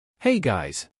Hey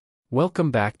guys!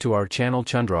 Welcome back to our channel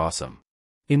ChandraAwesome.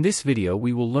 In this video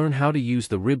we will learn how to use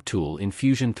the rib tool in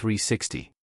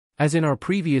Fusion360. As in our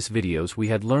previous videos we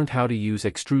had learned how to use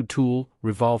extrude tool,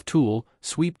 revolve tool,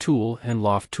 sweep tool and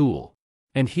loft tool.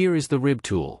 And here is the rib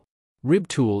tool. Rib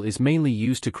tool is mainly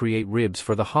used to create ribs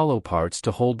for the hollow parts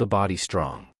to hold the body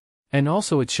strong. And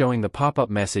also it's showing the pop-up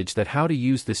message that how to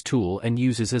use this tool and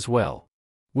uses as well.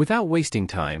 Without wasting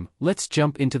time, let's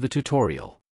jump into the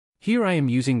tutorial. Here I am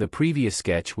using the previous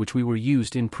sketch which we were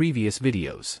used in previous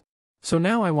videos. So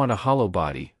now I want a hollow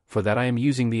body, for that I am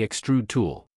using the extrude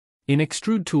tool. In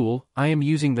extrude tool, I am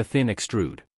using the thin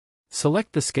extrude.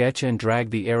 Select the sketch and drag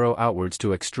the arrow outwards to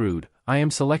extrude. I am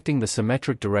selecting the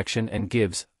symmetric direction and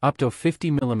gives up to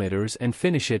 50 mm and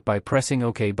finish it by pressing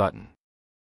OK button.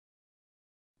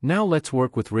 Now let's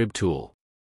work with rib tool.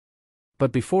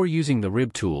 But before using the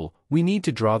rib tool, we need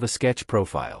to draw the sketch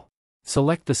profile.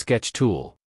 Select the sketch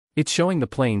tool. It's showing the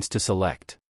planes to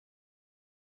select.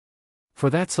 For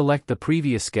that, select the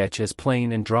previous sketch as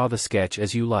plane and draw the sketch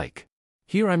as you like.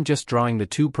 Here I'm just drawing the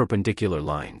two perpendicular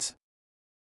lines.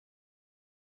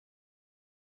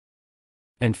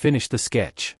 And finish the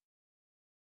sketch.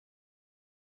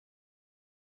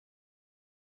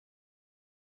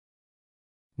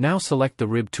 Now select the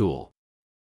rib tool.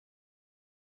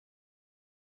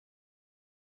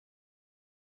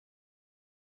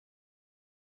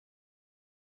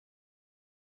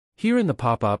 Here in the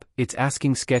pop-up, it's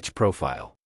asking sketch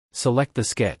profile. Select the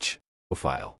sketch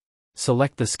profile.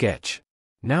 Select the sketch.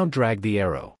 Now drag the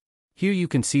arrow. Here you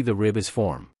can see the rib is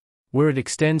formed, where it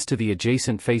extends to the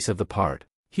adjacent face of the part.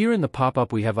 Here in the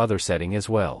pop-up we have other setting as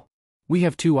well. We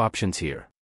have two options here.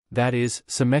 That is,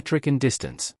 symmetric and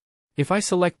distance. If I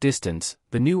select distance,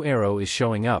 the new arrow is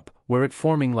showing up, where it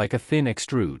forming like a thin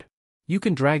extrude. You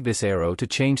can drag this arrow to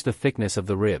change the thickness of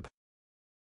the rib.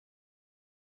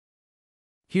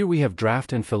 Here we have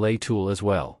draft and fillet tool as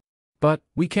well. But,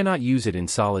 we cannot use it in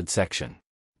solid section.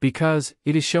 Because,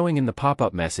 it is showing in the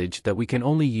pop-up message that we can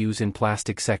only use in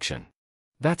plastic section.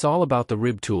 That's all about the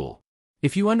rib tool.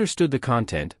 If you understood the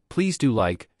content, please do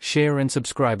like, share and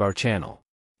subscribe our channel.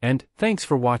 And, thanks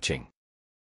for watching.